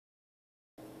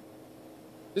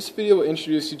This video will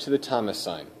introduce you to the Thomas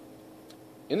sign.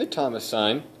 In the Thomas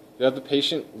sign, you have the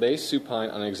patient lay supine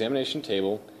on an examination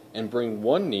table and bring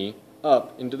one knee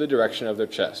up into the direction of their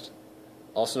chest,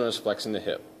 also known as flexing the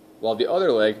hip, while the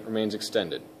other leg remains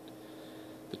extended.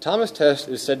 The Thomas test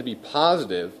is said to be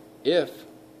positive if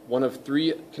one of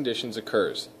three conditions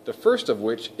occurs, the first of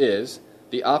which is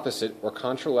the opposite or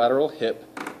contralateral hip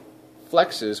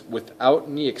flexes without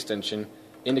knee extension,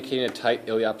 indicating a tight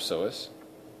iliopsoas.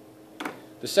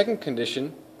 The second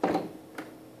condition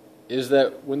is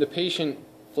that when the patient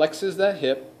flexes that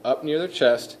hip up near their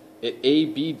chest, it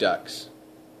abducts,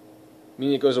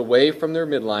 meaning it goes away from their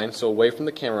midline, so away from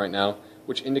the camera right now,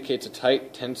 which indicates a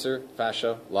tight tensor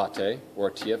fascia lata, or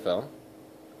a TFL.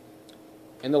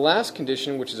 And the last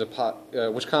condition, which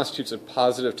constitutes a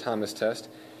positive Thomas test,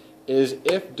 is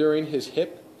if during his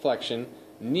hip flexion,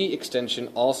 knee extension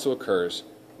also occurs,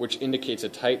 which indicates a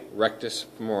tight rectus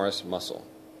femoris muscle.